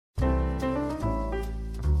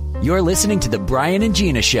You're listening to The Brian and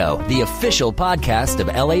Gina Show, the official podcast of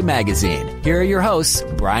LA Magazine. Here are your hosts,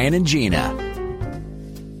 Brian and Gina.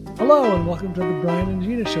 Hello, and welcome to The Brian and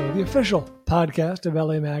Gina Show, the official podcast of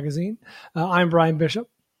LA Magazine. I'm Brian Bishop.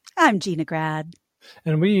 I'm Gina Grad.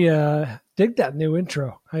 And we dig that new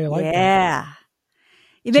intro. How you like that? Yeah.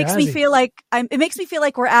 It makes me feel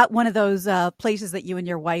like we're at one of those places that you and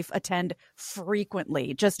your wife attend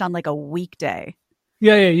frequently, just on like a weekday.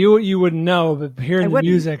 Yeah. You wouldn't know, but hearing the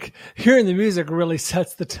music really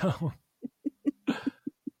sets the tone.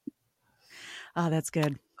 Oh, that's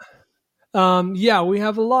good. We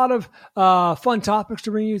have a lot of fun topics to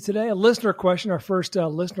bring you today. A listener question, our first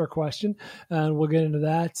listener question, and we'll get into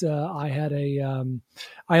that.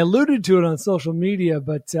 I alluded to it on social media,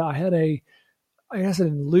 but I guess I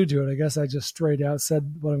didn't allude to it. I guess I just straight out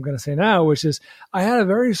said what I'm going to say now, which is I had a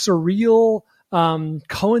very surreal,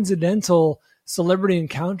 coincidental celebrity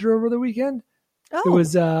encounter over the weekend. Oh. It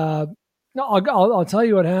was, I'll tell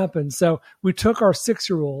you what happened. So we took our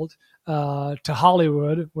 6-year-old to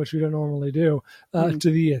Hollywood, which we don't normally do, to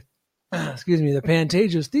the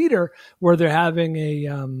Pantages Theater, where they're having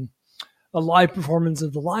a live performance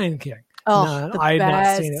of The Lion King. Oh, I had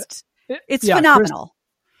not seen it. It's phenomenal.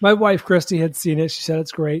 My wife, Christy, had seen it. She said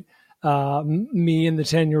it's great. Me and the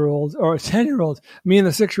 10-year-old, me and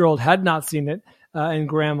the 6-year-old had not seen it. And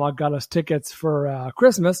Grandma got us tickets for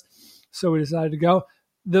Christmas. So we decided to go.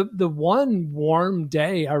 The one warm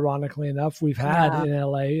day, ironically enough, we've had in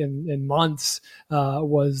LA in months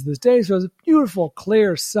was this day. So it was a beautiful,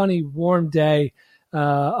 clear, sunny, warm day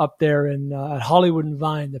up there at Hollywood and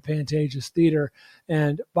Vine, the Pantages Theater.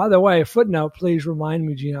 And by the way, a footnote, please remind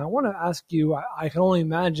me, Gina, I want to ask you, I can only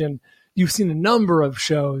imagine you've seen a number of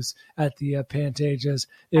shows at the Pantages.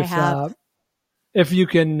 I have. If you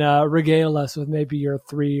can regale us with maybe your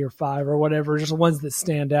 3 or 5 or whatever, just the ones that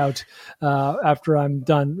stand out after I'm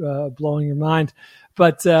done blowing your mind.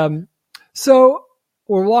 But so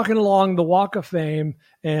we're walking along the Walk of Fame,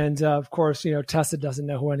 and of course, Tessa doesn't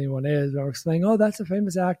know who anyone is. But we're saying, "Oh, that's a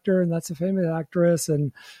famous actor, and that's a famous actress,"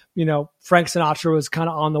 and Frank Sinatra was kind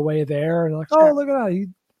of on the way there, and like, "Oh, look at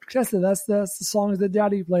that, Tessa, that's the songs that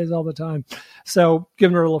Daddy plays all the time." So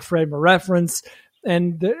giving her a little frame of reference.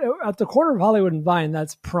 And at the corner of Hollywood and Vine,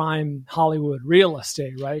 that's prime Hollywood real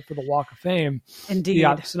estate, right, for the Walk of Fame. Indeed. You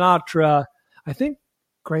got Sinatra. I think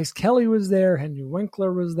Grace Kelly was there. Henry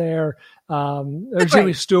Winkler was there.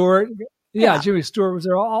 Jimmy Stewart. Yeah, Jimmy Stewart was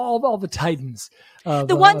there. All the titans.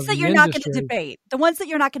 The ones that you're not going to debate. The ones that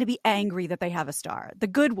you're not going to be angry that they have a star. The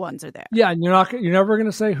good ones are there. Yeah, and you're never going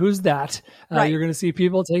to say who's that. Right. You're going to see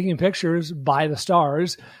people taking pictures by the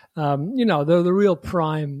stars. They're the real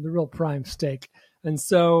prime stake. And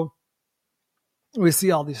so we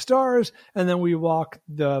see all these stars, and then we walk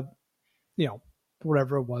the,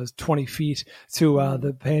 whatever it was, 20 feet to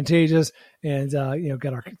the Pantages and,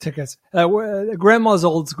 get our tickets. Grandma's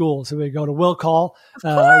old school, so we go to will call.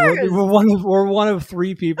 We're one of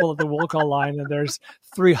 3 people at the will call line, and there's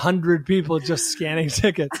 300 people just scanning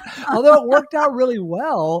tickets. Although it worked out really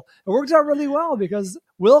well. Because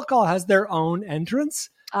will call has their own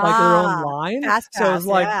entrance. Like their own line. So it's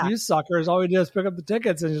like, you suckers, all we do is pick up the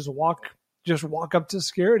tickets and just walk up to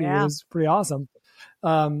security. Yeah. It was pretty awesome.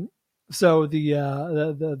 So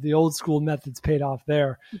the old school methods paid off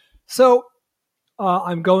there. So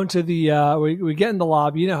I'm going to we get in the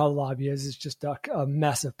lobby. You know how the lobby is. It's just a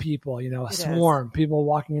mess of people, a swarm, people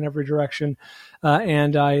walking in every direction.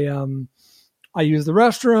 And I use the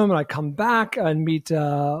restroom, and I come back and meet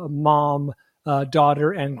mom,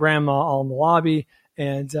 daughter, and grandma all in the lobby.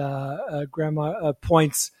 And Grandma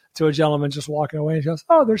points to a gentleman just walking away, and she goes,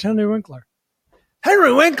 "Oh, there's Henry Winkler."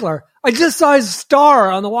 Henry Winkler! I just saw his star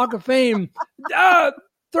on the Walk of Fame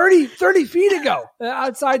 30 feet ago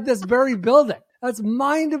outside this very building. That's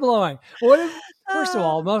mind-blowing. First of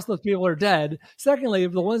all, most of those people are dead. Secondly,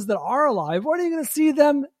 the ones that are alive, what are you going to see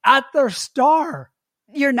them at their star?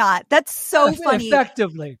 You're not. That's so funny.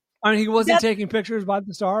 Effectively. I mean, he wasn't taking pictures by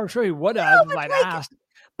the star. I'm sure he would have if I'd asked.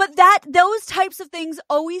 But those types of things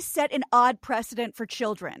always set an odd precedent for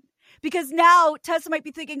children, because now Tessa might be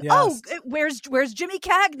thinking, "Oh, where's Jimmy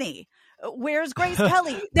Cagney? Where's Grace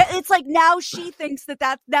Kelly?" It's like now she thinks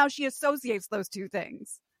now she associates those two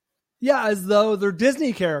things. Yeah, as though they're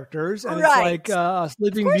Disney characters, and right. It's like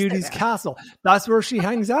Sleeping Beauty's castle. That's where she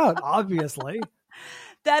hangs out, obviously.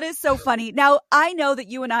 That is so funny. Now, I know that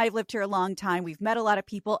you and I have lived here a long time. We've met a lot of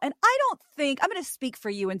people, and I don't think I'm going to speak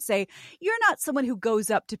for you and say you're not someone who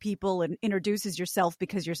goes up to people and introduces yourself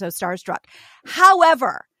because you're so starstruck.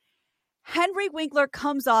 However, Henry Winkler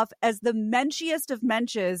comes off as the menschiest of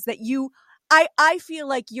mensches that I feel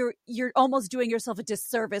like you're almost doing yourself a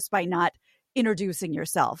disservice by not introducing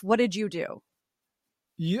yourself? What did you do?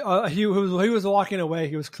 He was walking away.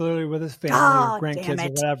 He was clearly with his family or grandkids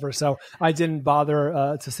or whatever. So I didn't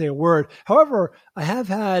bother to say a word. However, I have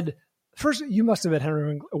had. First, you must have met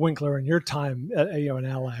Henry Winkler in your time, in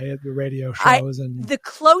LA at the radio shows. The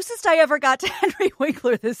closest I ever got to Henry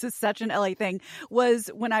Winkler, this is such an LA thing,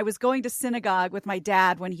 was when I was going to synagogue with my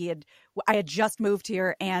dad when I had just moved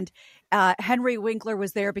here, and Henry Winkler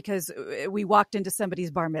was there because we walked into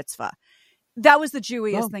somebody's bar mitzvah. That was the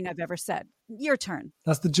Jewiest thing I've ever said. Your turn.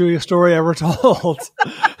 That's the Jewiest story ever told.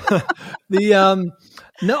 One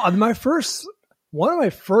of my first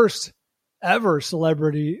ever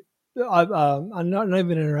celebrity. Not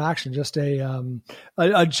even an interaction, just a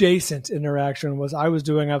adjacent interaction was I was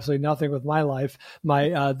doing absolutely nothing with my life.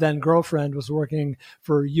 My then girlfriend was working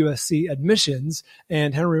for USC admissions,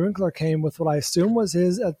 and Henry Winkler came with what I assume was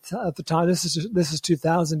his at the time. This is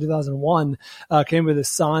 2001. Came with his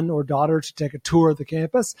son or daughter to take a tour of the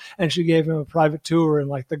campus, and she gave him a private tour in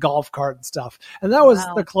like the golf cart and stuff. And that was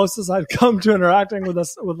the closest I'd come to interacting with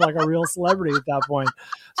like a real celebrity at that point.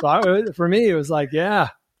 So for me, it was like,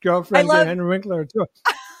 girlfriend and Henry Winkler too.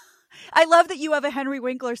 I love that you have a Henry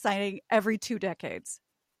Winkler signing every 2 decades.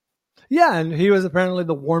 Yeah, and he was apparently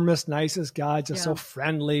the warmest, nicest guy, just so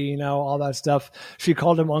friendly, all that stuff. She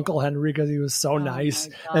called him Uncle Henry because he was so nice,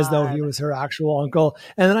 as though he was her actual uncle.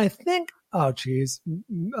 And then I think,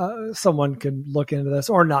 someone can look into this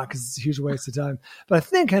or not because it's a huge waste of time. But I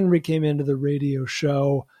think Henry came into the radio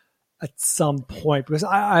show at some point because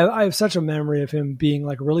I have such a memory of him being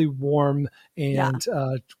like really warm and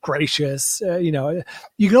gracious. You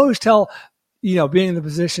can always tell, being in the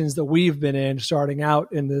positions that we've been in, starting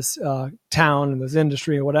out in this town, in this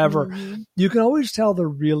industry or whatever, you can always tell the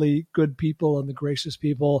really good people and the gracious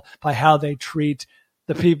people by how they treat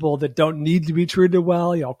the people that don't need to be treated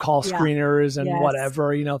well, call screeners and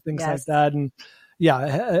whatever, things like that. And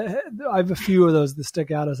I have a few of those that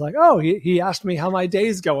stick out as like, he asked me how my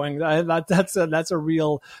day's going. That's a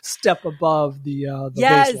real step above the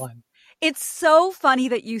baseline. It's so funny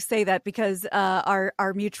that you say that because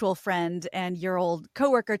our mutual friend and your old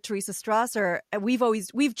coworker, Teresa Strasser,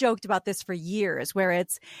 we've joked about this for years where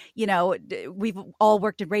it's, we've all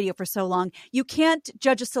worked in radio for so long. You can't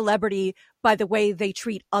judge a celebrity by the way they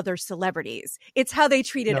treat other celebrities. It's how they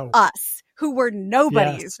treated us, who were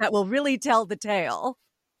nobodies, that will really tell the tale.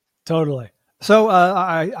 Totally. So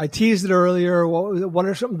I teased it earlier. What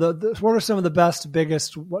are some of the best,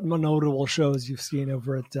 biggest, notable shows you've seen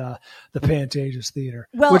over at the Pantages Theater?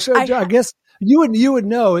 Well, which I guess you would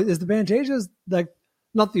know. Is the Pantages like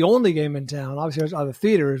not the only game in town? Obviously, there's other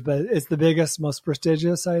theaters, but it's the biggest, most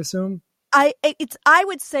prestigious, I assume. I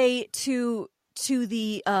would say to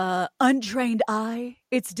the untrained eye,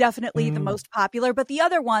 it's definitely the most popular. But the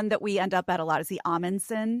other one that we end up at a lot is the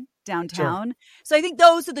Amundsen downtown. Sure. So I think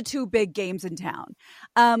those are the 2 big games in town.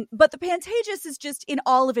 But the Pantages is just in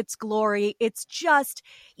all of its glory. It's just,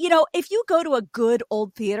 if you go to a good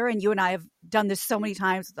old theater, and you and I have done this so many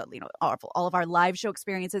times, all of our live show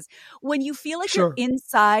experiences, when you feel like you're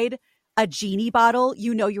inside a genie bottle,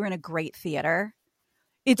 you're in a great theater.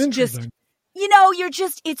 It's just,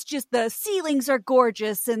 it's just the ceilings are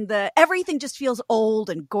gorgeous and everything just feels old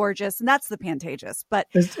and gorgeous. And that's the Pantages. But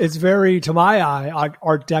it's very, to my eye,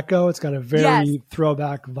 Art Deco. It's got a very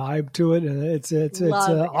throwback vibe to it. And it's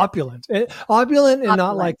opulent. Opulent and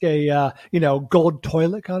not like a, gold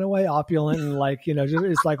toilet kind of way. Opulent and like,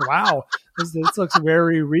 it's like, wow, this looks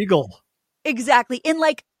very regal. Exactly. And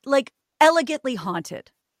like elegantly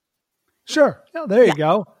haunted. Sure. Yeah, there you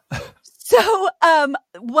go. So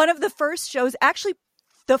one of the first shows, actually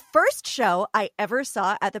the first show I ever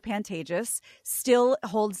saw at the Pantages, still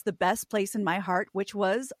holds the best place in my heart, which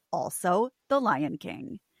was also The Lion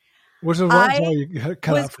King. Which is what you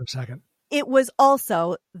cut out for a second. It was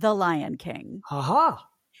also The Lion King. Aha.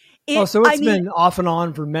 So it's been off and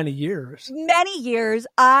on for many years. Many years.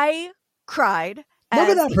 I cried. Look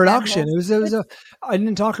at that production. It was I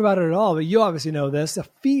didn't talk about it at all, but you obviously know this, a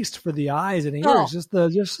feast for the eyes and ears, just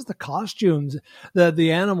the costumes,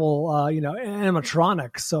 the animal,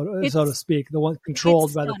 animatronics, so to speak, the one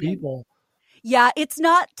controlled by the people. Yeah, it's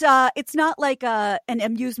not like an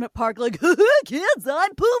amusement park like kids on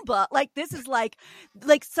Pumbaa. Like this is like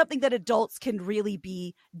something that adults can really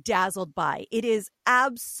be dazzled by. It is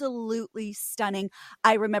absolutely stunning.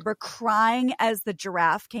 I remember crying as the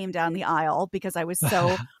giraffe came down the aisle because I was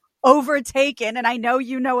so overtaken, and I know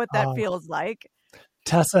you know what that feels like.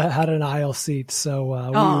 Tessa had an aisle seat, so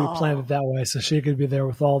we planned it that way so she could be there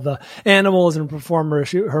with all the animals and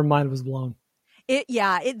performers. Her mind was blown.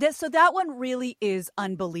 So that one really is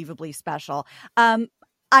unbelievably special.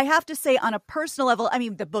 I have to say, on a personal level, I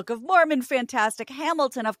mean, the Book of Mormon, fantastic.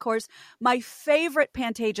 Hamilton, of course. My favorite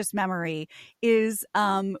Pantages memory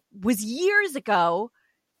was years ago,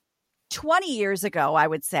 20 years ago, I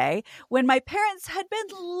would say, when my parents had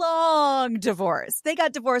been long divorced. They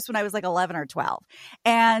got divorced when I was like 11 or 12.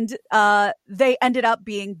 And they ended up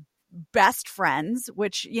being best friends,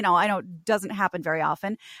 which, I know doesn't happen very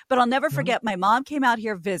often, but I'll never forget. My mom came out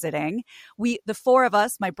here visiting. The four of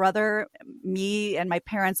us, my brother, me, and my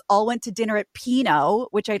parents all went to dinner at Pinot,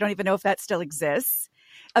 which I don't even know if that still exists.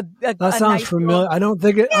 That sounds nice familiar. I don't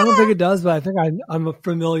think it does, but I think I'm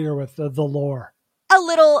familiar with the lore. A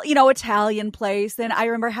little, Italian place. And I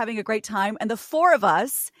remember having a great time. And the four of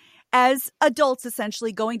us, as adults,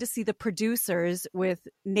 essentially going to see the producers with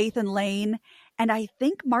Nathan Lane and I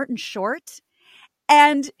think Martin Short.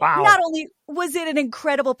 And Not only was it an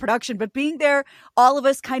incredible production, but being there, all of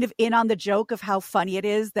us kind of in on the joke of how funny it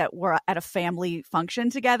is that we're at a family function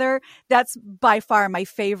together. That's by far my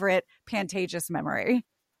favorite Pantages memory.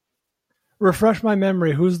 Refresh my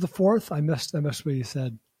memory. Who's the fourth? I missed what you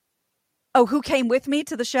said. Oh, who came with me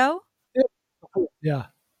to the show? Yeah.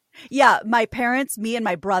 Yeah, my parents, me, and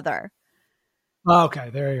my brother. Oh, okay,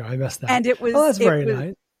 there you go. I missed that. And it was that's very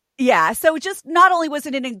nice. Yeah, so just not only was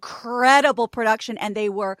it an incredible production and they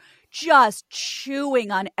were just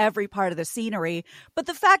chewing on every part of the scenery, but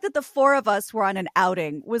the fact that the four of us were on an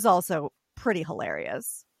outing was also pretty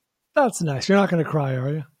hilarious. That's nice. You're not going to cry, are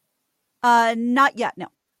you? Not yet, no.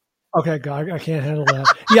 Okay, God, I can't handle that.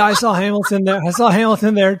 Yeah, I saw Hamilton there. I saw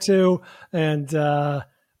Hamilton there too, and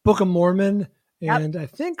Book of Mormon, and I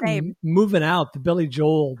think Moving Out, the Billy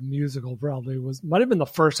Joel musical, probably might have been the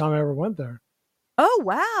first time I ever went there. Oh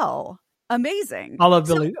wow, amazing! I love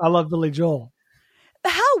Billy Joel.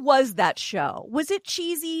 How was that show? Was it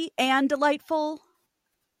cheesy and delightful?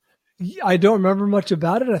 I don't remember much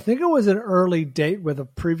about it. I think it was an early date with a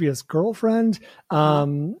previous girlfriend.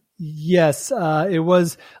 Yes, it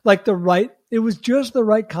was like it was just the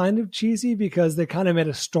right kind of cheesy because they kind of made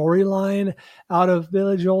a storyline out of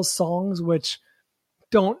Billy Joel's songs, which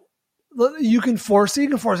you can force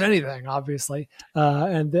anything, obviously.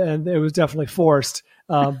 And it was definitely forced.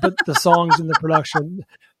 But the songs in the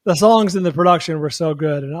production were so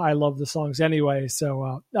good, and I love the songs anyway.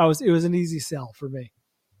 So it was an easy sell for me.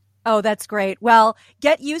 Oh, that's great. Well,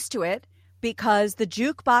 get used to it, because the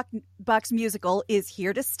Jukebox musical is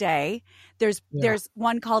here to stay. There's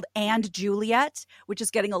one called And Juliet, which is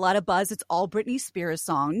getting a lot of buzz. It's all Britney Spears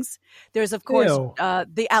songs. There's, of course,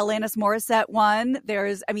 the Alanis Morissette one.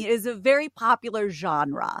 It is a very popular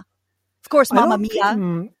genre. Of course, Mamma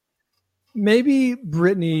Mia. Maybe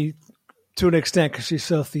Britney to an extent because she's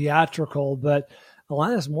so theatrical, but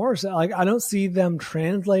Alanis Morissette, I don't see them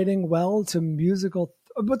translating well to musical.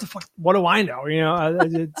 What the fuck? What do I know?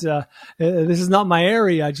 This is not my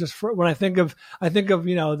area. When I think of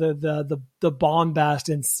the bombast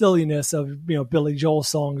and silliness of Billy Joel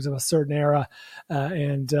songs of a certain era,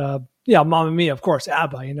 and Mamma Mia, of course,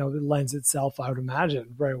 ABBA. It lends itself, I would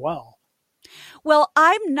imagine, very well. Well,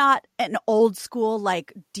 I'm not an old school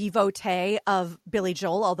devotee of Billy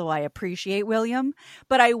Joel, although I appreciate William.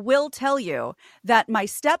 But I will tell you that my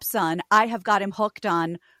stepson, I have got him hooked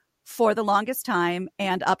on For the Longest Time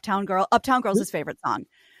and Uptown Girl. Uptown Girl's his favorite song.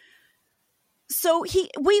 So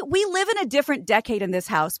we live in a different decade in this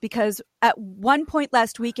house, because at one point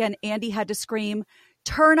last weekend, Andy had to scream,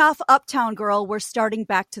 "Turn off Uptown Girl, we're starting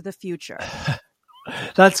Back to the Future."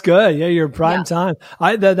 That's good. Yeah, you're prime time.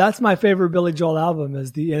 That's my favorite Billy Joel album,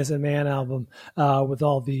 is the Innocent Man album, with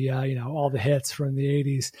all the all the hits from the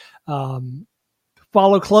 80s.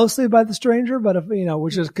 Followed closely by The Stranger, but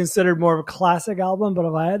which is considered more of a classic album. But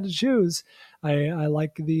if I had to choose, I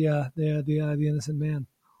like the Innocent Man.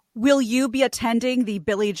 Will you be attending the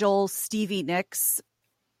Billy Joel Stevie Nicks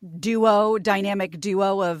dynamic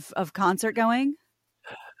duo of concert going?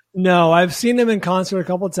 No, I've seen him in concert a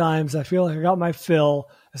couple of times. I feel like I got my fill.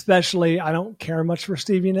 Especially, I don't care much for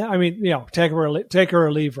Stevie Nicks. I mean, take her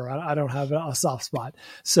or leave her. I don't have a soft spot.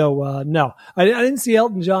 So no, I didn't see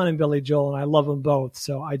Elton John and Billy Joel, and I love them both.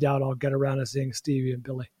 So I doubt I'll get around to seeing Stevie and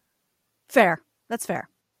Billy. Fair, that's fair.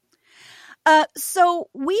 So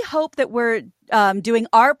we hope that we're doing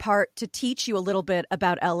our part to teach you a little bit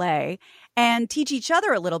about LA and teach each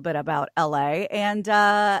other a little bit about LA. And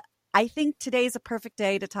I think today's a perfect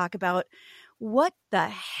day to talk about what the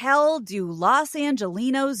hell do Los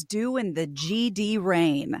Angelinos do in the GD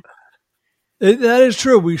rain? That is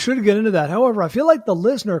true. We should get into that. However, I feel like the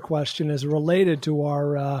listener question is related to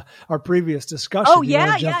our previous discussion. Oh,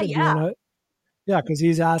 yeah. Yeah, because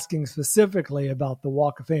he's asking specifically about the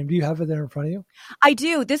Walk of Fame. Do you have it there in front of you? I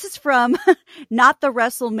do. This is from Not the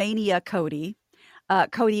WrestleMania Cody.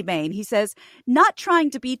 Cody Main. He says, not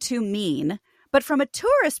trying to be too mean, but from a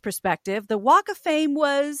tourist perspective, the Walk of Fame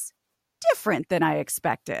was different than I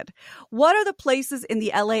expected. What are the places in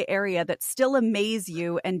the LA area that still amaze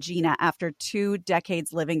you and Gina after 2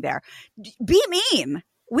 decades living there? Be mean.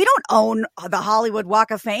 We don't own the Hollywood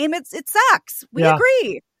Walk of Fame. It sucks. We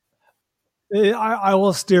agree. I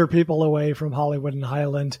will steer people away from Hollywood and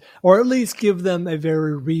Highland, or at least give them a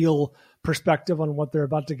very real perspective on what they're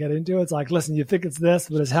about to get into. It's like, listen, you think it's this,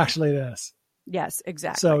 but it's actually this. Yes,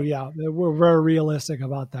 exactly. So yeah, we're very realistic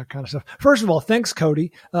about that kind of stuff. First of all, thanks,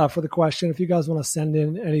 Cody, for the question. If you guys want to send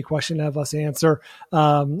in any question to have us answer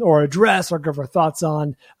or address or give our thoughts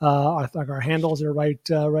on, I think our handles are right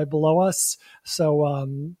below us. So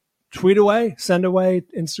tweet away, send away,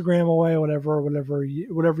 Instagram away, whatever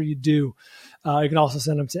you do. You can also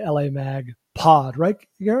send them to LAMag pod, right,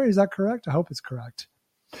 Gary? Is that correct? I hope it's correct.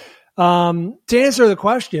 To answer the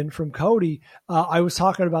question from Cody, I was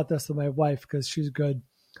talking about this with my wife because she's good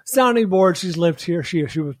sounding board. She's lived here. She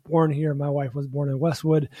was born here. My wife was born in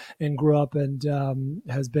Westwood and grew up and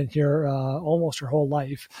has been here almost her whole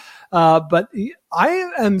life. But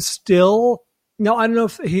I am still, I don't know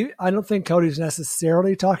I don't think Cody's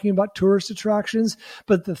necessarily talking about tourist attractions,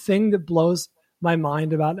 but the thing that blows my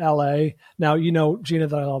mind about LA, now, Gina,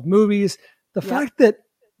 that I love movies, the fact that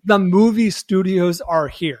the movie studios are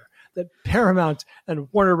here, that Paramount and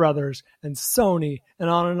Warner Brothers and Sony and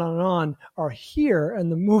on and on and on are here, and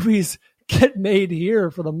the movies get made here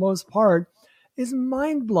for the most part, is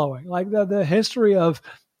mind blowing. Like the history of,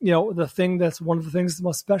 the thing that's one of the things that's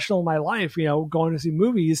most special in my life, going to see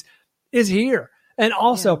movies is here. And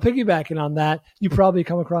also piggybacking on that, you probably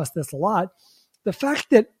come across this a lot. The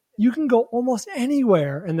fact that you can go almost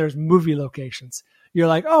anywhere and there's movie locations. You're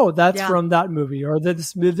like, oh, that's from that movie, or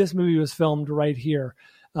this movie was filmed right here.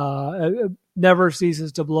 It never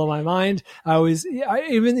ceases to blow my mind.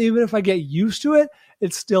 Even if I get used to it,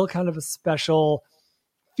 it's still kind of a special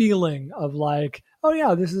feeling of like, oh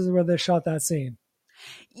yeah, this is where they shot that scene.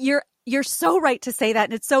 You're so right to say that.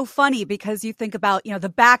 And it's so funny because you think about,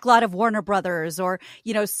 the backlot of Warner Brothers or,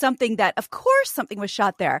 something that, of course, something was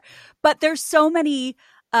shot there. But there's so many,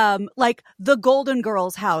 like the Golden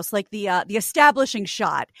Girls house, like the establishing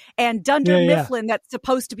shot, and Dunder Mifflin that's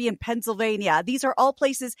supposed to be in Pennsylvania. These are all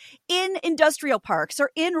places in industrial parks or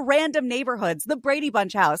in random neighborhoods. The Brady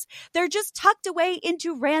Bunch house, they're just tucked away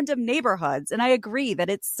into random neighborhoods. And I agree that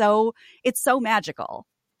it's so magical.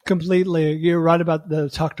 Completely. You're right about the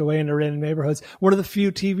tucked away into random neighborhoods. One of the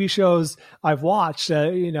few TV shows I've watched,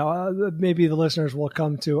 maybe the listeners will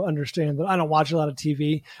come to understand that I don't watch a lot of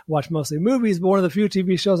TV, watch mostly movies, but one of the few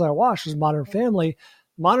TV shows I watched was Modern Family.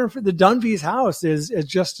 The Dunphy's house is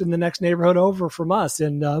just in the next neighborhood over from us,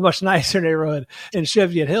 in a much nicer neighborhood in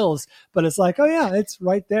Cheviot Hills. But it's like, oh yeah, it's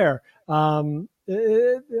right there. What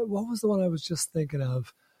was the one I was just thinking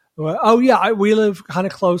of? Oh yeah, we live kind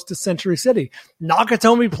of close to Century City.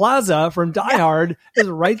 Nakatomi Plaza from Die Hard is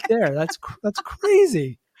right there. That's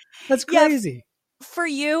crazy. That's crazy. Yeah, for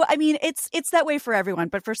you, I mean, it's that way for everyone,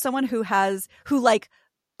 but for someone who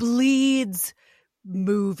bleeds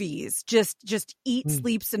movies, just eats,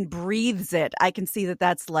 sleeps, and breathes it, I can see that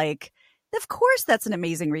that's like, of course, that's an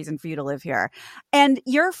amazing reason for you to live here. And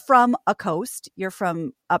you're from a coast. You're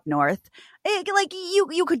from up north. Like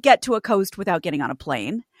you could get to a coast without getting on a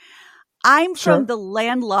plane. I'm from the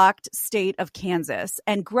landlocked state of Kansas,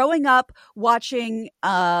 and growing up watching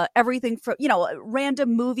everything from,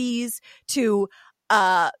 random movies to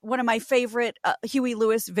one of my favorite Huey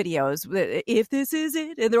Lewis videos, If This Is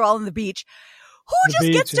It, and they're all on the beach.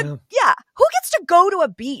 Who gets to go to a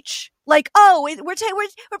beach? Like, oh, we're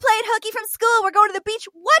playing hooky from school. We're going to the beach.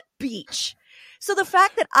 What beach? So the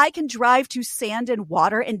fact that I can drive to sand and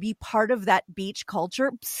water and be part of that beach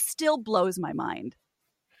culture still blows my mind.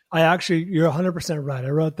 You're 100% right. I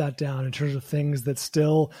wrote that down in terms of things that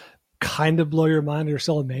still kind of blow your mind or you're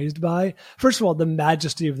still amazed by. First of all, the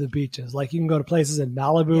majesty of the beaches. Like, you can go to places in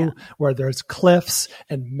Malibu where there's cliffs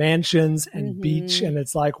and mansions and beach, and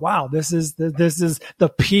it's like, wow, this is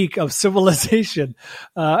the peak of civilization.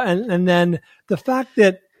 And then the fact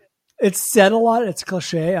that it's said a lot, it's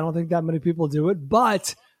cliche. I don't think that many people do it,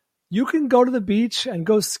 but you can go to the beach and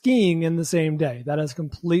go skiing in the same day. That is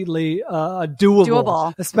completely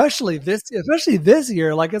doable. Especially this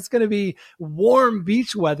year. Like, it's going to be warm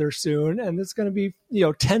beach weather soon, and it's going to be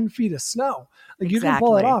 10 feet of snow. Like, you can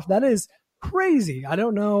pull it off. That is crazy. I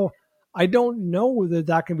don't know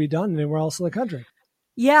that can be done anywhere else in the country.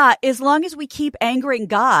 Yeah, as long as we keep angering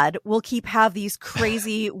God, we'll have these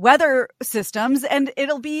crazy weather systems, and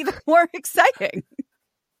it'll be even more exciting.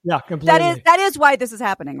 Yeah, completely. That is why this is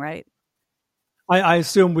happening, right? I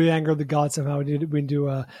assume we angered the gods somehow. We need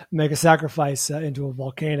to make a sacrifice into a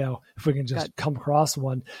volcano if we can just come across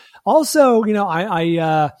one. Also,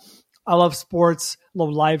 I love sports, love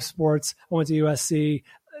live sports. I went to USC.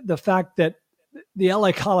 The fact that the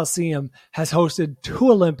LA Coliseum has hosted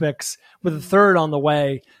 2 Olympics with a third on the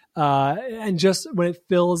way. And just when it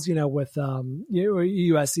fills, with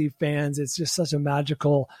USC fans, it's just such a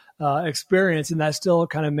magical experience, and that still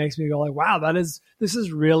kind of makes me go like, "Wow, this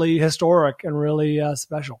is really historic and really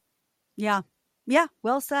special." Yeah,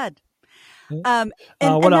 well said. And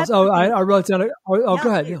what else? Oh, I wrote down. Go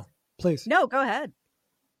ahead. Please. No, please. No, go ahead.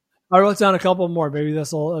 I wrote down a couple more. Maybe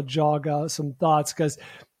this will jog some thoughts because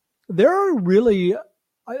there are really,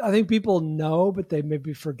 I think people know, but they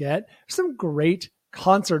maybe forget some great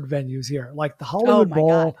concert venues here, like the Hollywood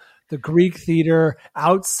Bowl, God. The Greek Theater,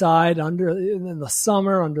 outside in the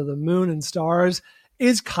summer under the moon and stars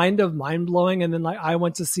is kind of mind blowing. And then I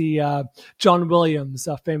went to see John Williams,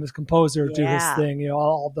 a famous composer, do his thing.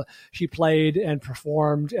 He played and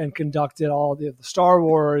performed and conducted all the Star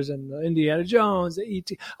Wars and the Indiana Jones, the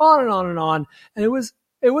E.T., on and on and on. And it was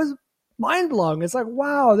mind blowing. It's like,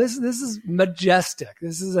 wow, this is majestic.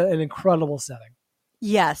 This is an incredible setting.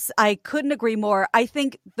 Yes, I couldn't agree more. I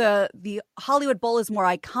think the Hollywood Bowl is more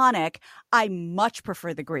iconic. I much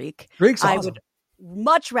prefer the Greek. Greek's awesome. I would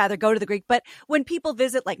much rather go to the Greek. But when people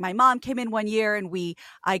visit, like my mom came in one year and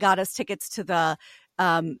I got us tickets to the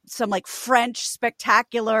some like French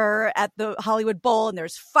spectacular at the Hollywood Bowl, and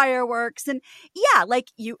there's fireworks. And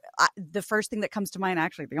the first thing that comes to mind,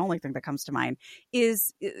 actually the only thing that comes to mind,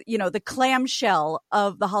 is, the clamshell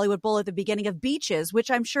of the Hollywood Bowl at the beginning of Beaches, which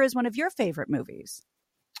I'm sure is one of your favorite movies.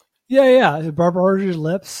 Yeah. Barbara Hershey's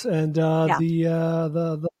lips and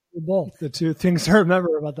the bowl, the two things I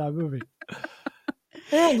remember about that movie.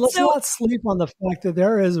 And let's not sleep on the fact that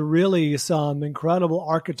there is really some incredible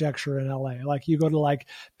architecture in LA. Like you go to like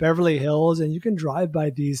Beverly Hills and you can drive by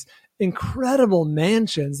these incredible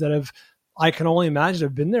mansions that I can only imagine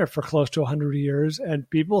have been there for close to 100 years and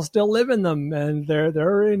people still live in them, and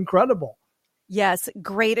they're incredible. Yes,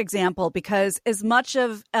 great example, because as much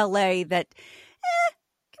of LA that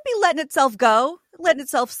can be letting itself go, letting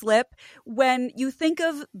itself slip, when you think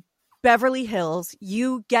of Beverly Hills,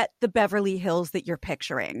 you get the Beverly Hills that you're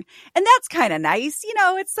picturing. And that's kind of nice.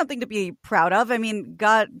 It's something to be proud of. I mean,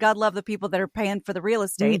 God love the people that are paying for the real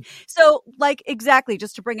estate. So exactly,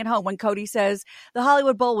 just to bring it home, when Cody says the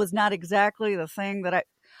Hollywood Bowl was not exactly the thing that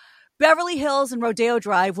Beverly Hills and Rodeo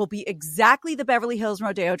Drive will be exactly the Beverly Hills and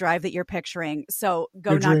Rodeo Drive that you're picturing. So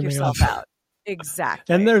go knock yourself out.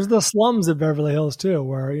 Exactly. And there's the slums of Beverly Hills too,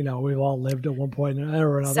 where, we've all lived at one point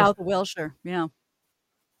or another. South of Wilshire. Yeah.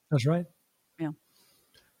 That's right. Yeah.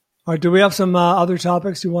 All right. Do we have some other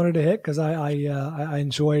topics you wanted to hit? Because I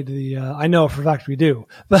enjoyed I know for a fact we do,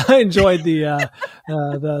 but I enjoyed the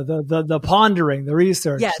pondering, the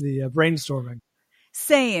research, the brainstorming.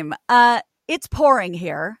 Same. It's pouring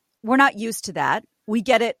here. We're not used to that. We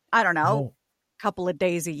get it, I don't know, a couple of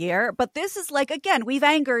days a year. But this is again, we've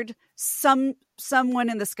angered someone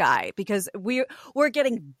in the sky, because we're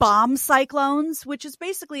getting bomb cyclones, which is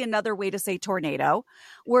basically another way to say tornado.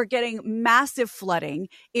 We're getting massive flooding.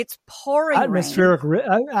 It's pouring atmospheric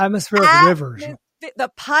rivers.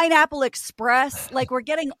 The Pineapple Express, we're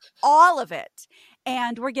getting all of it.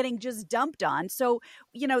 And we're getting just dumped on. So,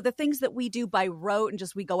 the things that we do by rote and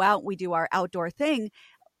just we go out and we do our outdoor thing,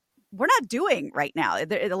 we're not doing right now.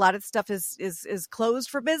 A lot of stuff is closed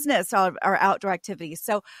for business, our outdoor activities.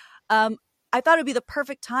 So I thought it'd be the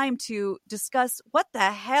perfect time to discuss, what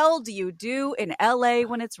the hell do you do in LA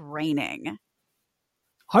when it's raining?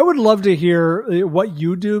 I would love to hear what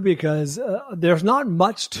you do, because there's not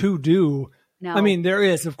much to do. No. I mean, there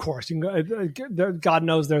is, of course. You can go, God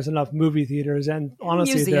knows there's enough movie theaters, and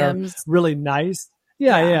honestly, museums. They're really nice.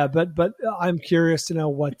 Yeah. But I'm curious to know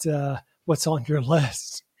what's on your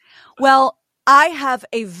list. Well, I have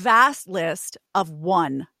a vast list of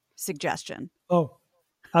one suggestion. Oh,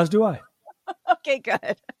 as do I. Okay,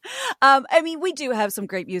 good. I mean, we do have some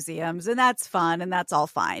great museums, and that's fun, and that's all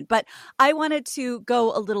fine. But I wanted to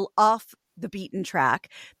go a little off the beaten track,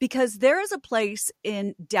 because there is a place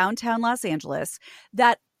in downtown Los Angeles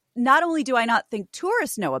that not only do I not think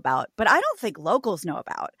tourists know about, but I don't think locals know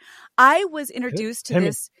about. I was introduced to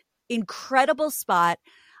this incredible spot,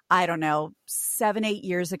 I don't know, 7-8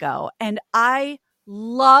 years ago, and I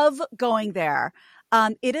love going there.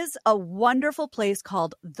 It is a wonderful place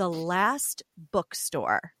called The Last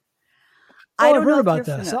Bookstore. I've heard about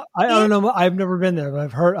this. I don't know. I've never been there, but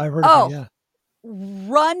I've heard of it. Yeah.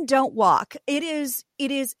 Run, don't walk. It is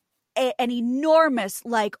an enormous,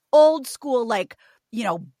 old school,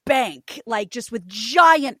 bank, like just with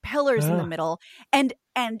giant pillars in the middle. And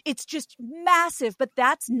it's just massive, but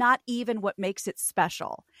that's not even what makes it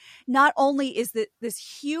special. Not only is this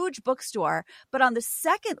huge bookstore, but on the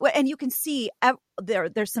second, and you can see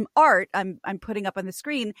there's some art I'm putting up on the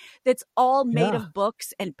screen that's all made of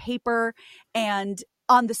books and paper. And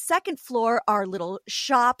on the second floor are little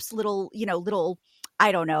shops, little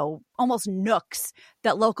I don't know, almost nooks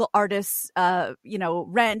that local artists,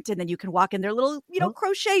 rent. And then you can walk in their little,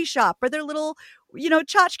 crochet shop or their little,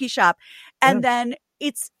 tchotchke shop. And then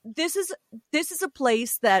this is a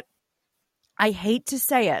place that, I hate to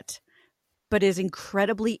say it, but is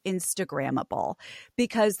incredibly Instagrammable,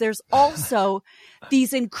 because there's also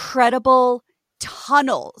these incredible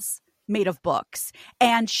tunnels made of books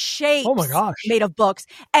and shapes made of books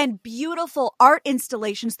and beautiful art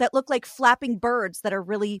installations that look like flapping birds that are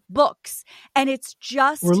really books. And it's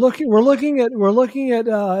just we're looking at if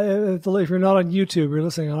you're not on YouTube, you're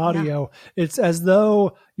listening on audio. It's as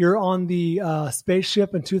though you're on the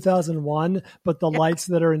spaceship in 2001, but the lights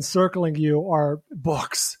that are encircling you are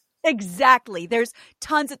books. Exactly. There's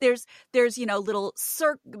tons of there's little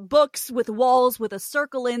books with walls with a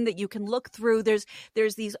circle in that you can look through. There's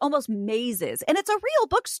these almost mazes, and it's a real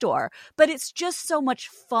bookstore, but it's just so much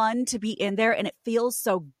fun to be in there, and it feels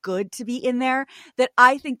so good to be in there that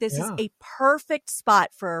I think this is a perfect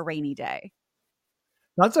spot for a rainy day.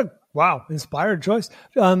 That's a inspired choice.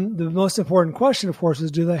 The most important question, of course,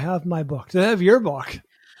 is, do they have my book? Do they have your book?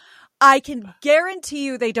 I can guarantee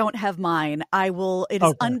you they don't have mine. It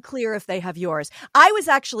is unclear if they have yours. I was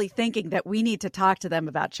actually thinking that we need to talk to them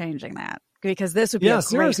about changing that, because this would be a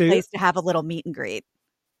great place to have a little meet and greet.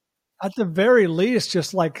 At the very least,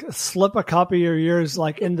 just like slip a copy of yours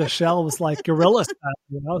like in the shelves like gorilla style.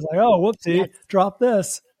 I was like, oh, whoopsie, drop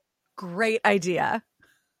this. Great idea.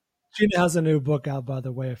 Gina has a new book out, by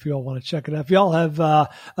the way, if you all want to check it out. If y'all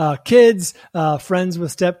have kids, friends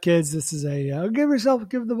with stepkids, this is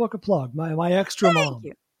give the book a plug. My Extra Mom.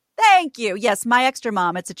 Thank you. Yes, My Extra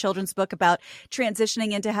Mom. It's a children's book about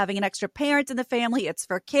transitioning into having an extra parent in the family. It's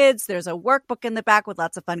for kids. There's a workbook in the back with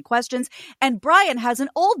lots of fun questions. And Brian has an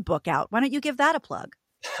old book out. Why don't you give that a plug?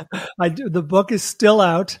 I do. The book is still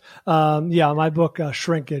out. My book,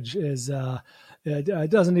 Shrinkage, is it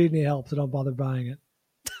doesn't need any help, so don't bother buying it.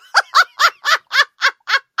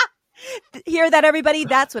 Hear that, everybody?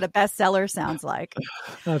 That's what a bestseller sounds like.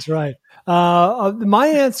 That's right. My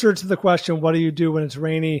answer to the question, what do you do when it's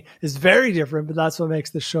rainy, is very different, but that's what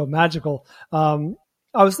makes this show magical.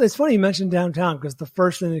 It's funny you mentioned downtown, because the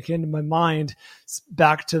first thing that came to my mind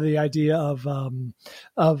back to the idea of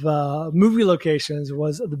movie locations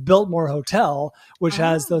was the Biltmore Hotel, which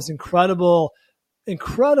has those incredible, they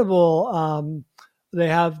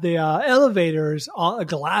have the elevators,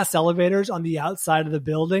 glass elevators on the outside of the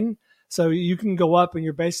building. So you can go up and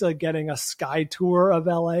you're basically getting a sky tour of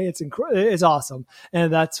LA. It's awesome.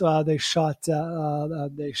 And that's, they shot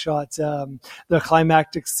the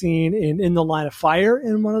climactic scene in The Line of Fire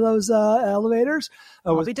in one of those elevators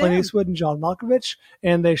with Clint Eastwood and John Malkovich.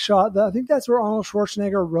 And they shot, I think that's where Arnold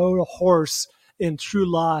Schwarzenegger rode a horse in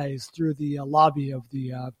True Lies through the lobby of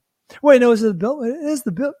the, wait, no, is it the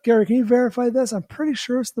Biltmore? Gary, can you verify this? I'm pretty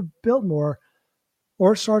sure it's the Biltmore.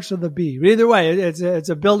 Or it starts with a B. But either way, it's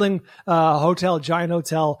a building, hotel, giant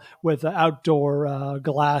hotel with outdoor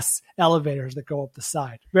glass elevators that go up the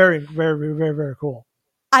side. Very, very, very, very cool.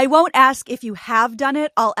 I won't ask if you have done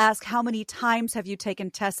it. I'll ask, how many times have you taken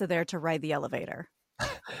Tessa there to ride the elevator?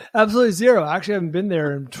 Absolutely zero. I actually haven't been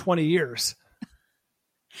there in 20 years.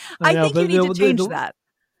 I think you need to change that.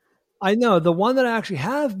 I know. The one that I actually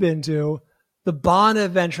have been to, the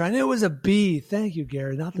Bonaventure. I knew it was a B. Thank you,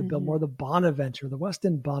 Gary. Not the Biltmore, the Bonaventure, the West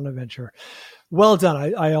End Bonaventure. Well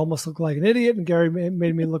done. I almost looked like an idiot, and Gary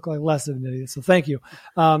made me look like less of an idiot. So thank you.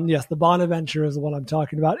 Yes, the Bonaventure is the one I'm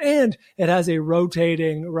talking about. And it has a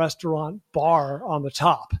rotating restaurant bar on the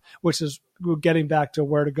top, which is getting back to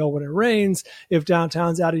where to go when it rains. If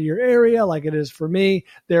downtown's out of your area, like it is for me,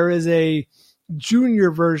 there is a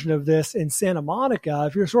junior version of this in Santa Monica.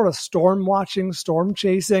 If you're sort of storm watching, storm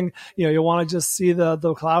chasing, you want to just see the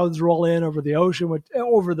clouds roll in over the ocean,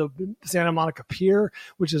 over the Santa Monica Pier,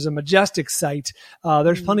 which is a majestic sight.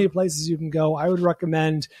 There's plenty of places you can go. I would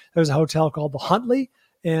recommend, there's a hotel called the Huntley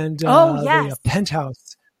and the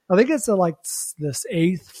Penthouse. I think it's this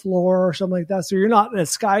 8th floor or something like that. So you're not in a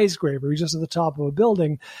skyscraper, you're just at the top of a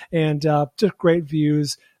building, and just great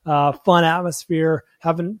views. Fun atmosphere.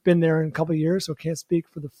 Haven't been there in a couple of years, so can't speak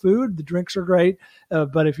for the food. The drinks are great,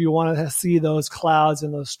 but if you want to see those clouds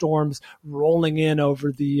and those storms rolling in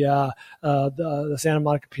over the Santa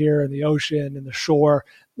Monica Pier and the ocean and the shore,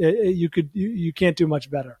 you can't do much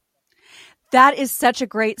better. That is such a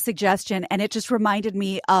great suggestion. And it just reminded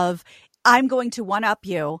me of, I'm going to one-up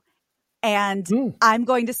you. And I'm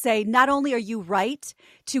going to say, not only are you right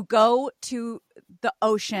to go to the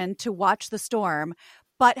ocean to watch the storm,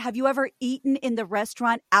 but have you ever eaten in the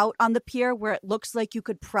restaurant out on the pier where it looks like you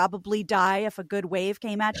could probably die if a good wave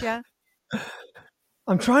came at you?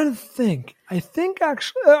 I'm trying to think. I think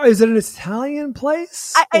actually, is it an Italian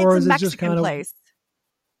place? Or is it's a it just Mexican place.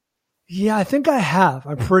 Yeah, I think I have.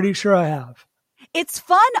 I'm pretty sure I have. It's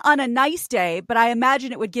fun on a nice day, but I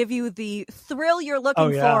imagine it would give you the thrill you're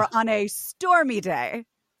looking for on a stormy day.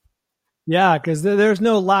 Yeah, because there's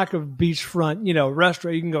no lack of beachfront,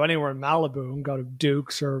 restaurant. You can go anywhere in Malibu and go to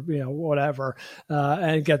Duke's or, whatever,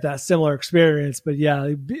 and get that similar experience. But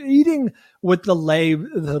yeah, eating with the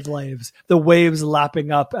waves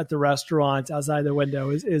lapping up at the restaurant outside the window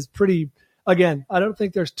is pretty, again, I don't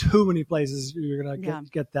think there's too many places you're going to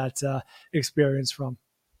get that experience from.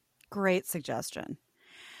 Great suggestion.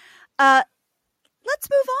 Let's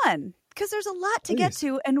move on because there's a lot to get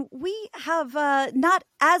to, and we have not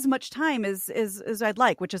as much time as I'd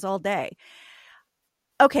like, which is all day.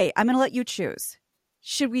 Okay, I'm going to let you choose.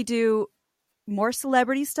 Should we do more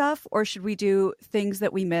celebrity stuff, or should we do things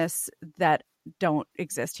that we miss that don't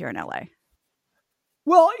exist here in LA?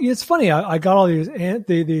 Well, it's funny. I got all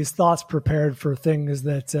these thoughts prepared for things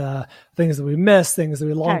that we miss, things that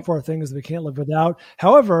we long for, things that we can't live without.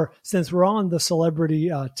 However, since we're on the celebrity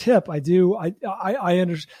tip, I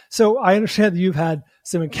understand. So I understand that you've had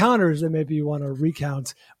some encounters that maybe you want to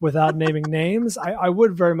recount without naming names. I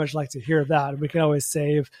would very much like to hear that. We can always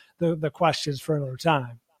save the questions for another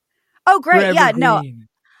time. Oh, great! Yeah, no.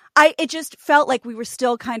 It just felt like we were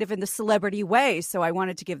still kind of in the celebrity way, so I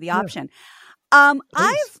wanted to give the option.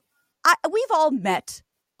 We've all met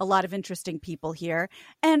a lot of interesting people here,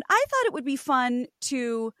 and I thought it would be fun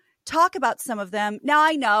to talk about some of them. Now,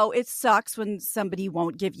 I know it sucks when somebody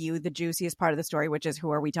won't give you the juiciest part of the story, which is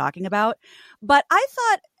who are we talking about? But I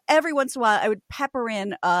thought every once in a while I would pepper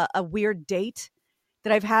in a weird date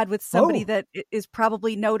that I've had with somebody that is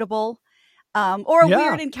probably notable, or a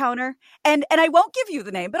weird encounter. And I won't give you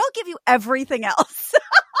the name, but I'll give you everything else.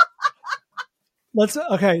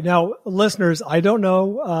 Okay. Now, listeners, I don't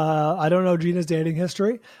know Gina's dating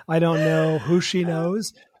history. I don't know who she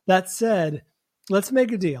knows. That said, let's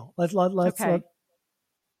make a deal. Let's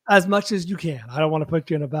as much as you can. I don't want to put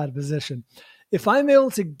you in a bad position. If I'm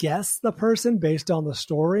able to guess the person based on the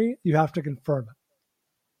story, you have to confirm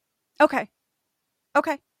it. Okay.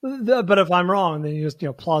 But if I'm wrong, then you just,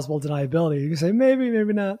 plausible deniability. You can say maybe,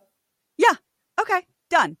 maybe not. Yeah. Okay.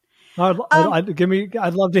 Done. I'd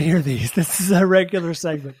love to hear these. This is a regular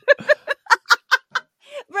segment.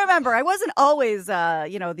 Remember, I wasn't always,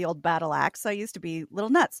 the old battle axe. I used to be little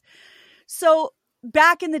nuts. So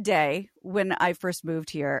back in the day when I first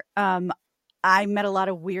moved here, I met a lot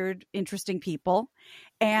of weird, interesting people,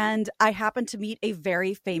 and I happened to meet a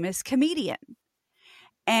very famous comedian.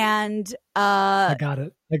 And I got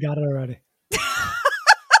it already.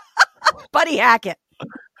 Buddy Hackett.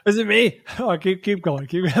 Is it me? Oh, keep going.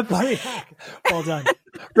 Buddy Hackett. Well done.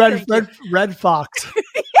 Red Fox.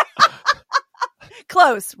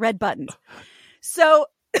 Close. Red button. So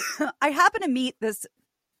I happened to meet this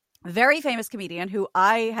very famous comedian who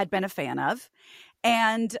I had been a fan of,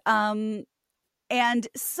 and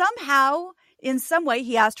somehow, in some way,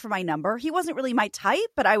 he asked for my number. He wasn't really my type,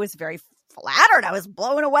 but I was very flattered. I was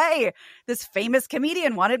blown away. This famous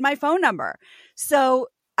comedian wanted my phone number, so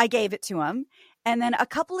I gave it to him. And then a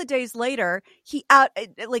couple of days later, he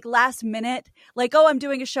last minute, oh, I'm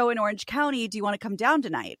doing a show in Orange County. Do you want to come down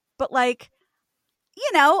tonight? But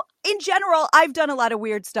in general, I've done a lot of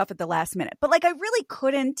weird stuff at the last minute, but I really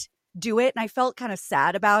couldn't do it. And I felt kind of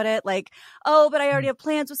sad about it. But I already have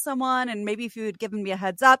plans with someone. And maybe if you had given me a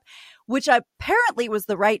heads up, which apparently was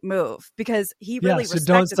the right move because he really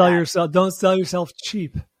respected that. Don't sell yourself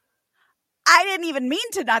cheap. I didn't even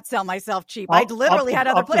mean to not sell myself cheap. I literally had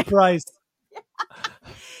other plans. The price.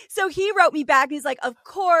 So he wrote me back and he's like, of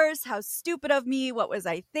course, how stupid of me. What was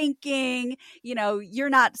I thinking? You're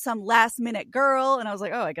not some last minute girl. And I was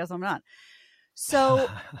like, oh, I guess I'm not. So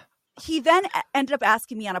he then ended up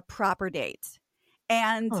asking me on a proper date.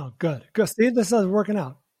 And oh, good. See, this is working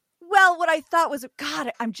out. Well, what I thought was,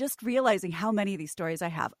 God, I'm just realizing how many of these stories I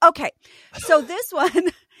have. Okay. So this one,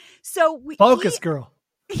 focus, girl.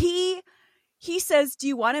 He says, do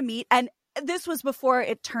you want to meet? And this was before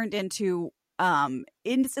it turned into,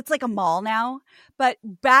 it's like a mall now, but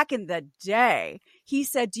back in the day, he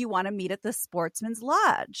said, do you want to meet at the Sportsman's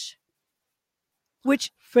Lodge?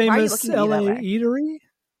 Which famous LA eatery?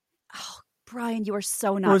 Oh, Brian, you are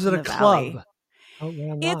so not. Or is it a club? Oh,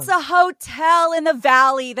 yeah, It's a hotel in the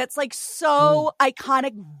valley that's like so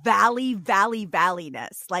iconic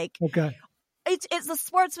valleyness. Like, okay. It's the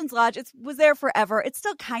Sportsman's Lodge. It was there forever. It's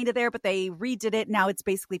still kind of there, but they redid it. Now it's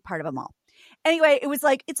basically part of a mall. Anyway, it was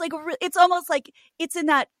like, it's almost like it's in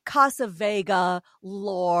that Casa Vega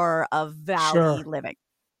lore of valley living.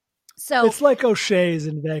 So it's like O'Shea's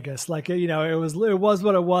in Vegas. Like, you know, it was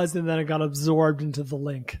what it was, and then it got absorbed into the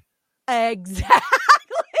Link. Exactly.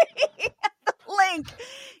 Link.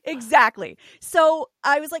 Exactly. So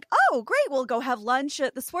I was like, oh, great. We'll go have lunch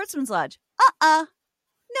at the Sportsman's Lodge.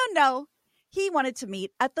 No. He wanted to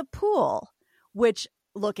meet at the pool, which,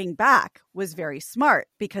 looking back, was very smart,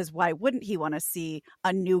 because why wouldn't he want to see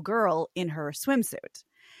a new girl in her swimsuit?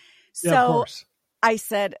 So yeah, of course. I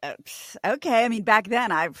said, okay. I mean, back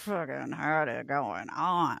then I fucking had it going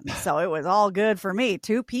on. So it was all good for me.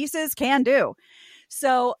 2 pieces can do.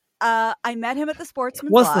 So I met him at the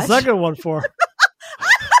Sportsman's Lodge. What's the second one for?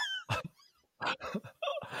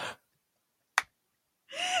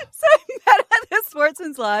 So I met at the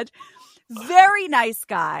Sportsman's Lodge. Very nice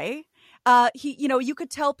guy. He, you know, you could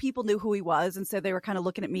tell people knew who he was, and so they were kind of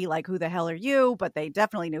looking at me like, "Who the hell are you?" But they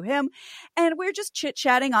definitely knew him. And we were just chit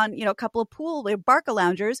chatting on, you know, a couple of Barca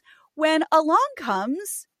loungers when along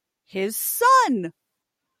comes his son,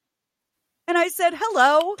 and I said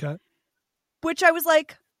hello, which I was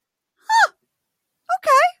like, "Huh, okay."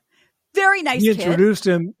 Very nice He kid.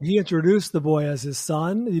 He introduced the boy as his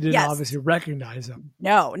son. You didn't obviously recognize him.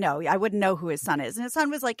 No, I wouldn't know who his son is, and his son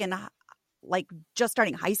was like just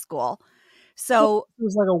starting high school. So it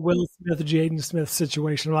was like a Will Smith, Jaden Smith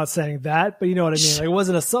situation. I'm not saying that, but you know what I mean. Like, it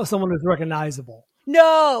wasn't someone who's recognizable.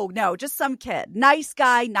 No, just some kid. Nice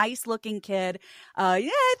guy, nice looking kid.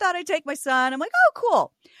 I thought I'd take my son. I'm like, oh,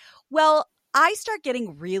 cool. Well, I start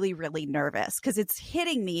getting really, really nervous because it's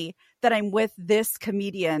hitting me that I'm with this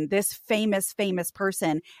comedian, this famous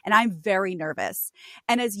person, and I'm very nervous.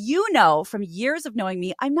 And as you know, from years of knowing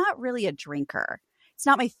me, I'm not really a drinker. It's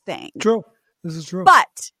not my thing. True. This is true.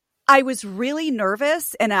 But I was really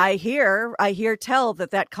nervous, and I hear tell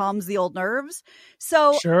that calms the old nerves.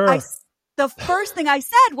 So the first thing I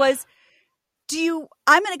said was,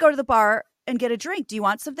 I'm going to go to the bar and get a drink. Do you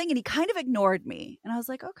want something? And he kind of ignored me. And I was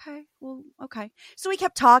like, okay. So we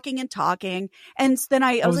kept talking. And then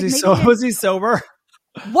I was like, was he sober?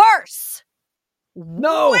 Worse.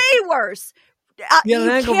 No. Way worse. He had an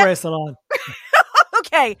ankle bracelet on.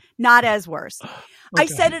 Okay. Not as worse. Okay. I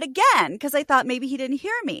said it again because I thought maybe he didn't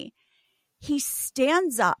hear me. He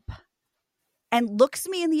stands up and looks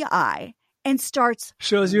me in the eye and starts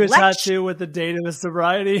shows you a tattoo with the date of his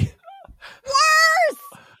sobriety.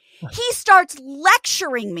 Worse! He starts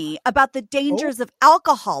lecturing me about the dangers of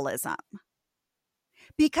alcoholism.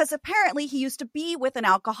 Because apparently he used to be with an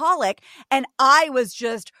alcoholic, and I was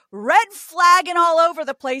just red flagging all over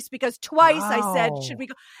the place because twice I said, should we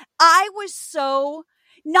go? I was so...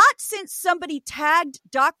 Not since somebody tagged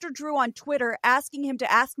Dr. Drew on Twitter asking him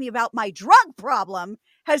to ask me about my drug problem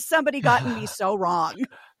has somebody gotten me so wrong.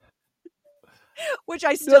 Which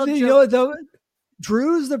I still do.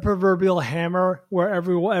 Drew's the proverbial hammer where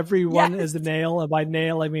everyone is the nail. And by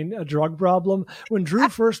nail, I mean a drug problem. When Drew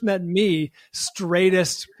first met me,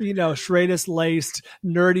 straightest laced,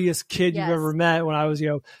 nerdiest kid you've ever met when I was,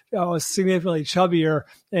 I was significantly chubbier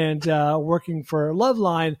and working for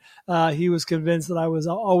Loveline, he was convinced that I was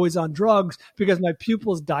always on drugs because my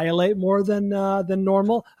pupils dilate more than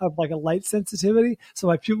normal. I have like a light sensitivity. So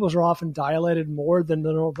my pupils are often dilated more than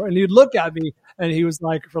the normal. And he'd look at me and he was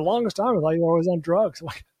like, for the longest time, I thought you were always on drugs. I'm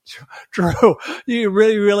like, Drew, you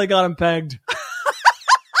really, really got him pegged.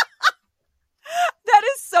 That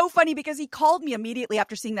is so funny because he called me immediately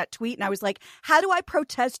after seeing that tweet. And I was like, how do I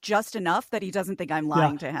protest just enough that he doesn't think I'm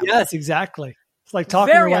lying to him? Yes, exactly. It's like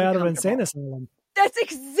talking your way out of insane asylum. That's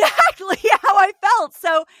exactly how I felt.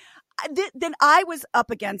 So then I was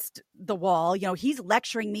up against the wall. He's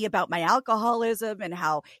lecturing me about my alcoholism and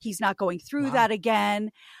how he's not going through that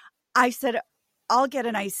again. I said, I'll get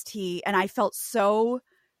an iced tea. And I felt so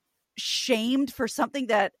shamed for something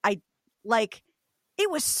that it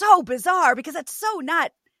was so bizarre because that's so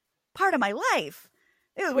not part of my life.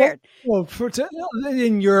 It was weird. Well,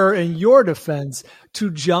 in your defense,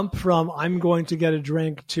 to jump from I'm going to get a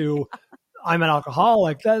drink to I'm an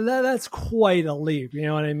alcoholic, that's quite a leap. You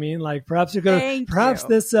know what I mean? Like perhaps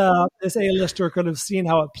this A-lister could have seen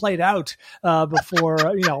how it played out before.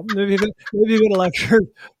 Maybe even lectured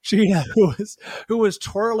Gina, who was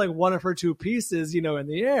twirling one of her 2 pieces, in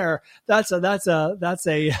the air. That's a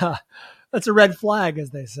red flag, as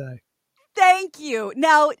they say. Thank you.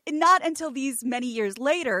 Now, not until these many years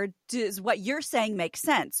later does what you're saying make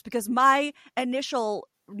sense, because my initial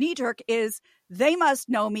knee jerk is they must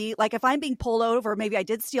know me. Like if I'm being pulled over, maybe I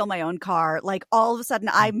did steal my own car. Like all of a sudden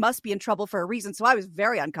I must be in trouble for a reason. So I was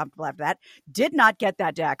very uncomfortable after that. Did not get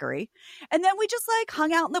that daiquiri. And then we just like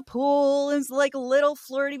hung out in the pool and was like a little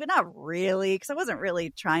flirty, but not really. Cause I wasn't really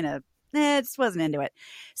trying to, just wasn't into it.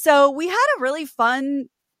 So we had a really fun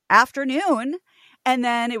afternoon. And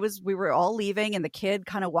then we were all leaving and the kid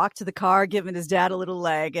kind of walked to the car, giving his dad a little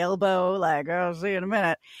elbow, I'll see you in a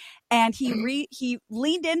minute. And he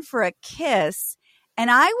leaned in for a kiss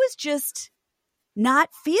and I was just not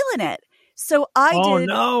feeling it. So I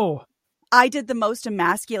did the most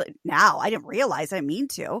emasculating. Now I didn't realize I didn't mean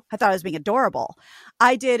to. I thought I was being adorable.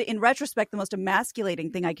 I did in retrospect, the most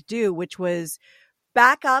emasculating thing I could do, which was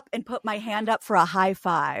back up and put my hand up for a high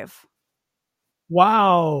five.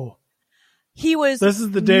 Wow. This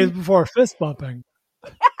is the days before fist bumping.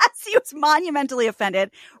 Yes, he was monumentally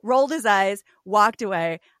offended, rolled his eyes, walked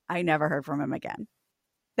away. I never heard from him again.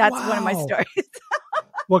 That's one of my stories.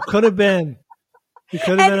 What could have been? You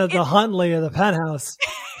could have been at the Huntley or the Penthouse.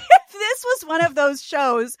 If this was one of those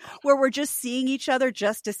shows where we're just seeing each other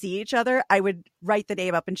just to see each other, I would write the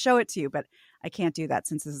name up and show it to you. But I can't do that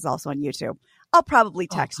since this is also on YouTube. I'll probably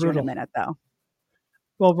text you in a minute, though.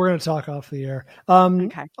 Well, we're going to talk off the air.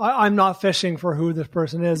 Okay. I'm not fishing for who this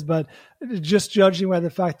person is, but just judging by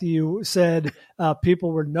the fact that you said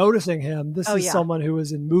people were noticing him, this is someone who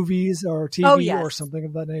is in movies or TV or something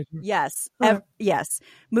of that nature. Yes. Yes.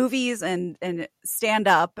 Movies and stand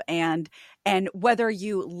up and whether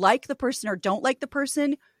you like the person or don't like the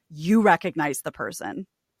person, you recognize the person.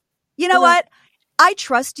 You know what? I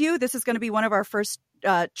trust you. This is going to be one of our first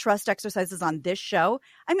trust exercises on this show.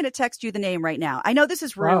 I'm going to text you the name right now. I know this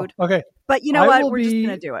is rude. Wow. Okay. But you know what? We're just going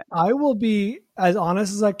to do it. I will be as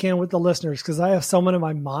honest as I can with the listeners because I have someone in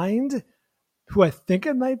my mind who I think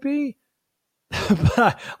it might be,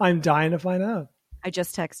 but I'm dying to find out. I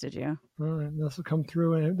just texted you. All right. This will come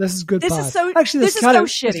through. And this is good. This pod. is so, actually, this is so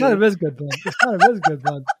shitty. This kind of is good fun. This kind of is good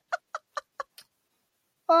fun.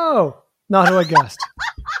 Oh, not who I guessed.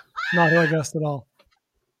 Not who I guessed at all.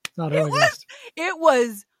 Not who I guessed. It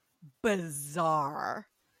was bizarre.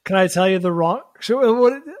 Can I tell you the wrong?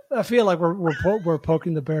 I feel like we're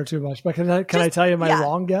poking the bear too much, but can I tell you my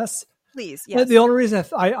wrong guess? Please. Yes. The only reason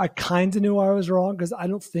I kind of knew I was wrong because I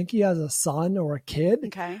don't think he has a son or a kid.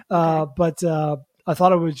 Okay. But I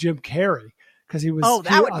thought it was Jim Carrey because he was. Oh,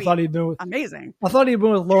 that would I be thought he'd been with, amazing. I thought he'd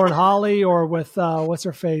been with Lauren Holly or with what's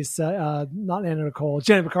her face, not Anna Nicole,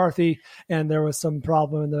 Jenny McCarthy, and there was some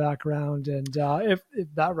problem in the background. And if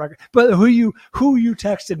that record, but who you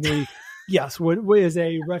texted me, yes, is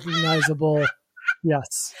a recognizable.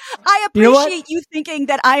 Yes, I appreciate you thinking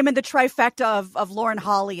that I'm in the trifecta of Lauren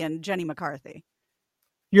Holly and Jenny McCarthy.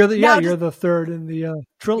 You're the third in the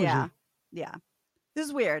trilogy. Yeah. This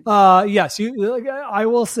is weird. Yes, I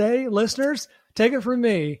will say, listeners, take it from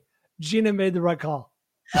me. Gina made the right call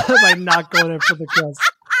by not going in for the kiss.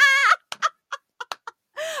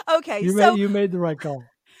 Okay, you made the right call.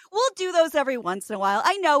 We'll do those every once in a while.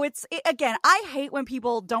 I know again, I hate when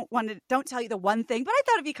people don't tell you the one thing, but I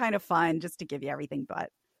thought it'd be kind of fun just to give you everything. But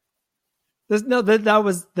that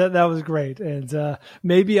was great, and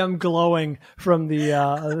maybe I'm glowing from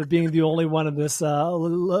the being the only one of this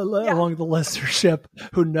among the listenership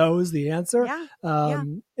who knows the answer.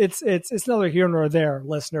 It's neither here nor there,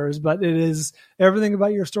 listeners, but it is everything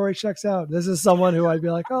about your story checks out. This is someone who I'd be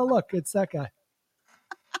like, oh look, it's that guy.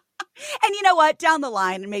 And you know what? Down the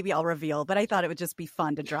line, maybe I'll reveal, but I thought it would just be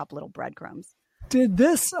fun to drop little breadcrumbs. Did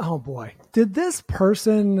this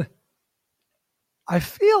person, I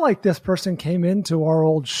feel like this person came into our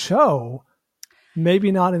old show,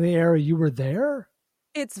 maybe not in the era you were there?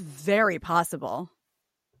 It's very possible.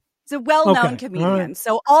 It's a well-known comedian. Right.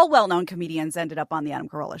 So all well-known comedians ended up on the Adam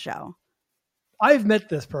Carolla show. I've met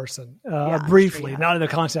this person briefly, not in the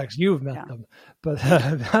context you've met them, but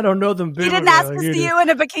I don't know them. He didn't ask to see you in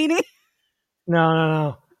a bikini.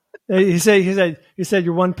 No. He said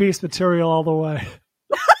you're one piece material all the way.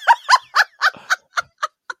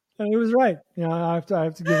 And he was right. I have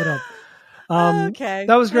to give it up. Okay,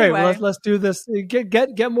 that was great. Anyway. Let's do this.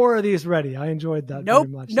 Get more of these ready. I enjoyed that very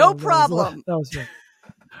much. No problem. That was fun.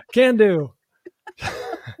 Can do.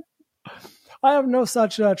 I have no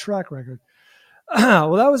such track record.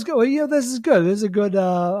 Well, that was good. Well, this is good. This is a good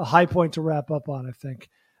high point to wrap up on, I think.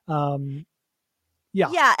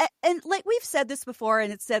 Yeah. And like we've said this before,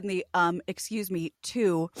 and it's said in the,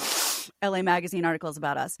 2 LA Magazine articles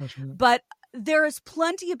about us. But there is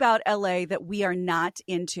plenty about LA that we are not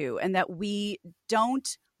into and that we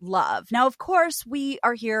don't love. Now, of course, we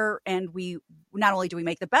are here and we not only do we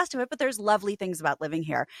make the best of it, but there's lovely things about living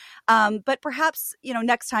here. But perhaps,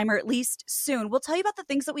 next time, or at least soon, we'll tell you about the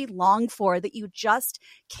things that we long for that you just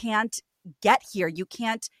can't get here. You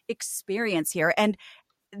can't experience here. And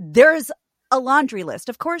there's a laundry list.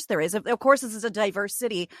 Of course there is. Of course, this is a diverse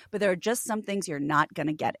city, but there are just some things you're not going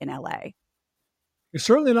to get in LA. You're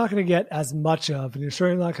certainly not going to get as much of, and you're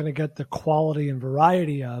certainly not going to get the quality and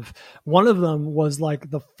variety of. One of them was like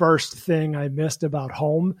the first thing I missed about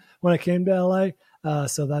home when I came to LA.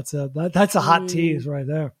 So that's a hot tease right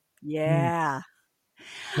there. Yeah.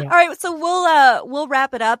 All right, so we'll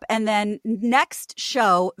wrap it up, and then next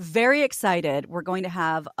show, very excited, we're going to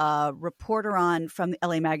have a reporter on from the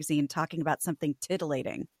LA Magazine talking about something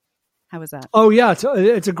tittillating. How was that? Oh yeah,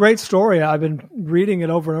 it's a great story. I've been reading it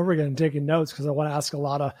over and over again and taking notes because I want to ask I have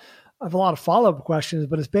a lot of follow-up questions,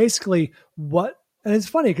 but it's basically and it's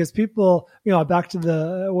funny because people, back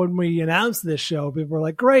to when we announced this show, people were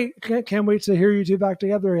like, great, can't wait to hear you two back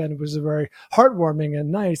together again. It was very heartwarming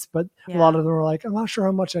and nice, but a lot of them were like, I'm not sure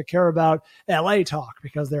how much I care about LA talk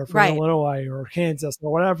because they're from Illinois or Kansas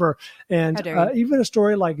or whatever. And even a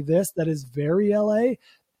story like this that is very LA,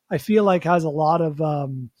 I feel like has a lot of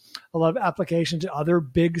application to other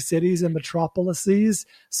big cities and metropolises.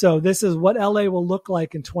 So this is what LA will look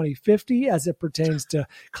like in 2050 as it pertains to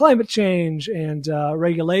climate change and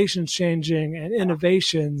regulations changing and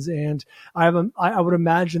innovations. And I would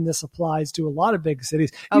imagine this applies to a lot of big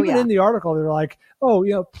cities. Even in the article, they're like,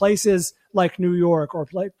 places like New York or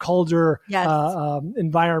colder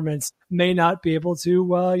environments may not be able to,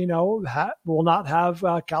 will not have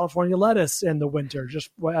California lettuce in the winter, just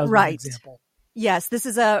as an example. Yes, this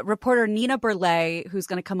is a reporter, Nina Burley, who's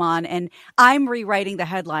going to come on, and I'm rewriting the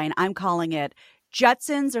headline. I'm calling it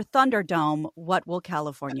Jetsons or Thunderdome, What Will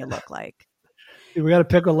California Look Like? We got to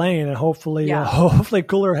pick a lane, and hopefully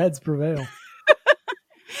cooler heads prevail.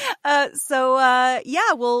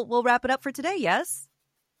 We'll wrap it up for today, yes?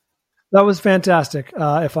 That was fantastic.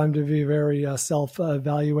 If I'm to be very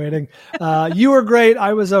self-evaluating, you were great.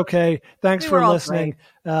 I was okay. Thanks for listening.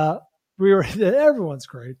 Everyone's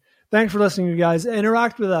great. Thanks for listening, you guys.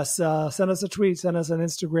 Interact with us. Send us a tweet. Send us an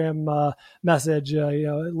Instagram message.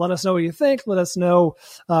 Let us know what you think. Let us know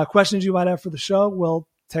questions you might have for the show. We'll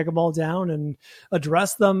take them all down and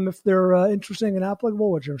address them if they're interesting and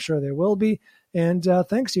applicable, which I'm sure they will be. And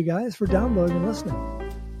thanks, you guys, for downloading and listening.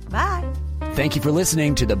 Bye. Thank you for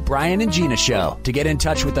listening to The Brian and Gina Show. To get in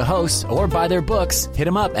touch with the hosts or buy their books, hit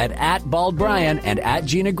them up at @BaldBrian and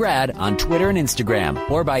 @GinaGrad on Twitter and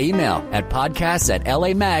Instagram, or by email at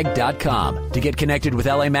podcasts@lamag.com. To get connected with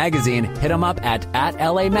LA Magazine, hit them up at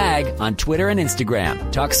 @LAMag on Twitter and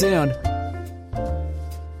Instagram. Talk soon.